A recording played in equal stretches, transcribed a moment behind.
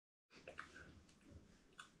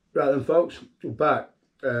Right then folks, we're back.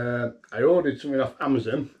 I ordered something off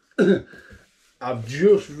Amazon. I've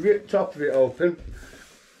just ripped top of it open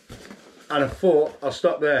and I thought I'll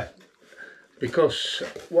stop there because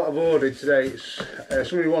what I've ordered today is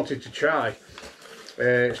somebody wanted to try.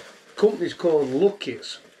 Company's called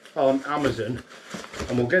Lucky's on Amazon,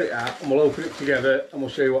 and we'll get it out and we'll open it together and we'll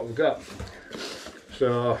show you what we've got.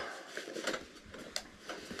 So,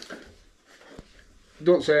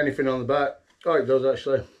 don't say anything on the back. Oh, it does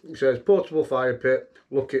actually. It says portable fire pit,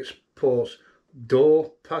 Lucky's ports,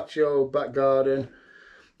 door, patio, back garden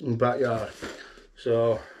and backyard.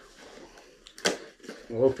 So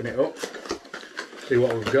we'll open it up, see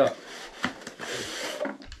what we've got.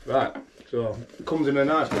 Right, so it comes in a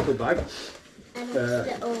nice little bag. And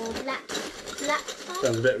it's little black bag.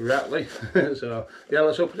 Sounds a bit rattly. So yeah,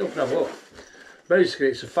 let's open it up and have a look. Basically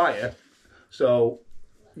it's a fire, so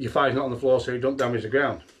your fire's not on the floor so you don't damage the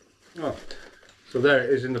ground. Oh. So there it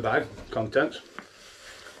is in the bag, contents.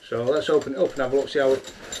 So let's open it up and have a look, see how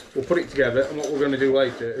we'll put it together, and what we're going to do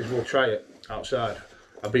later is we'll try it outside.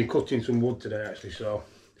 I've been cutting some wood today actually, so.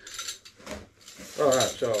 Alright,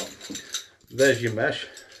 so there's your mesh.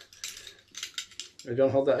 You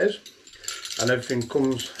don't know what that is? And everything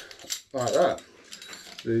comes like that.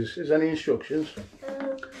 Is any instructions?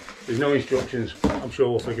 There's no instructions, I'm sure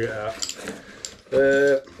we'll figure it out.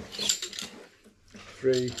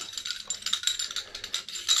 3.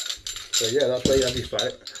 So yeah, that's where you have your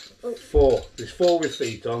fire. 4. There's 4 with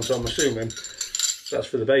feet on, so I'm assuming that's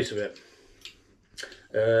for the base of it.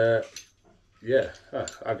 Yeah,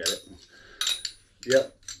 I get it.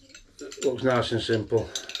 Yep, looks nice and simple.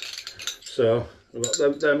 So we've got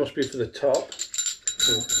them, there must be for the top.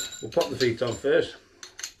 We'll pop the feet on first.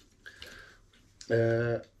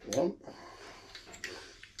 1.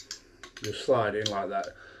 Just slide in like that.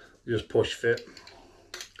 Just push fit.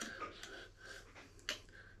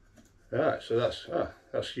 Right, so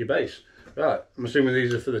that's your base. Right, I'm assuming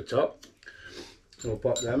these are for the top. We'll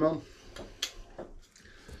pop them on.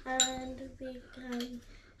 And we can...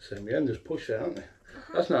 Same again, just push it, aren't they?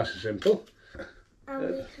 That's nice and simple. And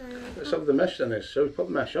we can... Let's have the mesh on this. So we put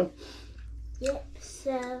the mesh on. Yep,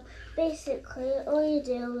 so basically all you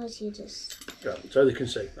do is you just... Yeah, so they can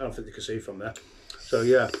see. I don't think they can see from there. So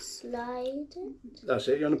yeah. Slide it. That's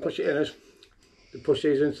it, you want to push it in as. You push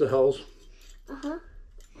these into the holes.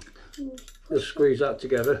 Just squeeze that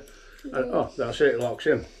together. And oh, that's it, it locks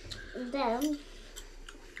in. And then...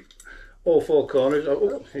 All 4 corners.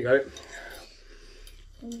 Oh, you got it.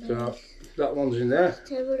 So that one's in there.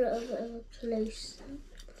 Take a little bit of a close.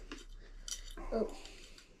 Oh.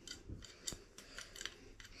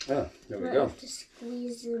 Ah, there we Might go. have to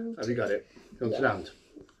squeeze them. Have you got it? You want an hand?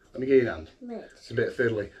 Let me give you an hand. Right. It's a bit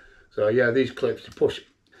fiddly. So yeah, these clips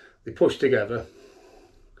they push together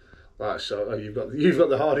like so. Oh, you've got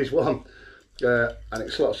the hardest one, and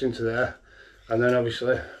it slots into there, and then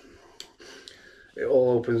obviously it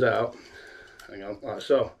all opens out. Hang on, like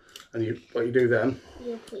so. And what you do then?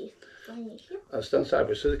 You put your finger here. I'll stand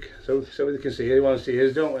sideways so they can see. They want to see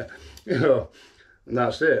us, don't we? You know, and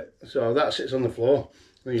that's it. So that sits on the floor,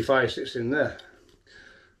 and your fire sits in there.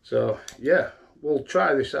 So yeah, we'll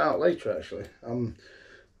try this out later. Actually, I'm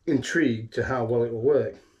intrigued to how well it will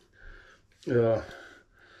work.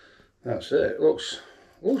 That's it. It looks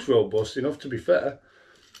robust enough, to be fair.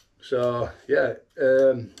 So yeah,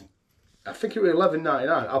 I think it was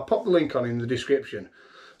 $11.99. I'll pop the link on in the description.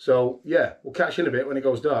 So yeah, we'll catch you in a bit when it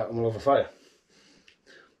goes dark and we'll have a fire.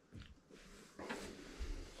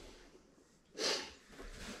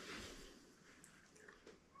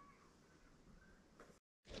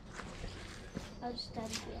 I'll just stand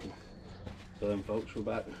here. So then folks, we're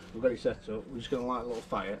back. We've got it set up. We're just going to light a little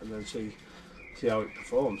fire and then see how it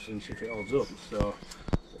performs and see if it holds up. So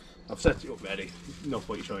I've set it up ready. No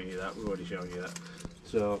point showing you that. We've already shown you that.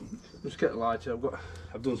 So just get the lighter.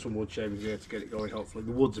 I've done some wood shavings here to get it going. Hopefully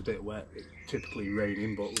the wood's a bit wet. It's typically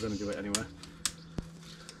raining, but we're going to do it anyway.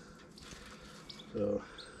 So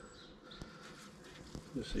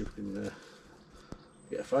let's see if we can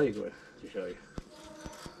get a fire going to show you.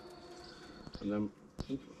 And then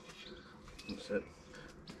that's it.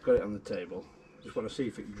 Got it on the table. Just want to see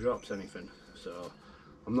if it drops anything. So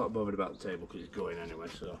I'm not bothered about the table because it's going anyway.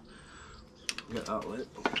 So get that lit.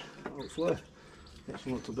 Hopefully get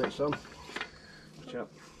some little bits on. Watch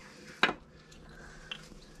out.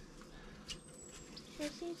 Should I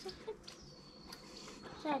see something?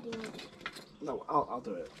 Should I do it? No, I'll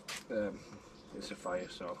do it. It's a fire,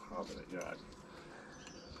 so I'll do it. You're right.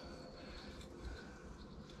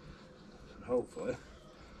 Hopefully,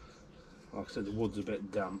 like I said, the wood's a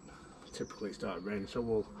bit damp. Typically it started raining, so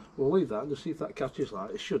we'll leave that and just see if that catches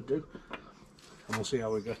light. It should do. and we'll see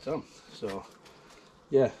how we get on. So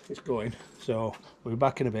yeah, it's going. So we'll be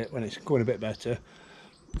back in a bit when it's going a bit better.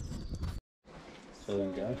 So there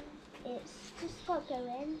we go. It's just got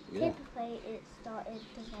going. Yeah. Typically it started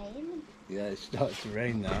to rain. Yeah, it's starting to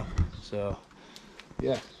rain now. So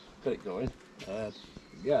yeah, got it going.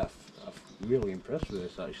 Yeah, I'm really impressed with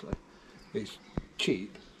this actually. It's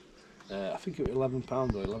cheap. I think it was £11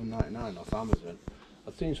 or £11.99 off Amazon.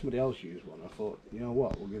 I'd seen somebody else use one. I thought, you know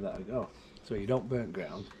what, we'll give that a go. So you don't burn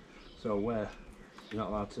ground. So where you're not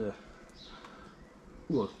allowed to,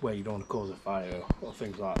 well, where you don't want to cause a fire or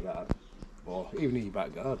things like that, or even in your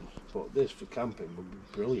back garden. But this for camping would be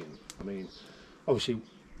brilliant. I mean, obviously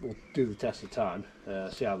we'll do the test of time,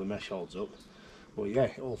 see how the mesh holds up. But yeah,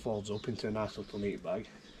 it all folds up into a nice little neat bag.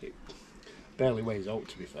 It barely weighs out,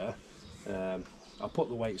 to be fair. I'll put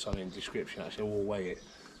the weights on in the description, actually we'll weigh it.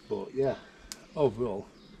 But yeah, overall,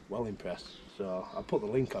 well impressed. So I'll put the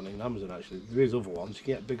link on in Amazon actually. There is other ones, you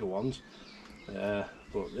can get bigger ones. But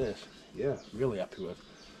this, yeah, really happy with.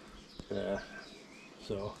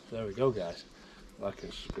 So there we go guys. Like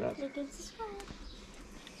and subscribe. Like and subscribe.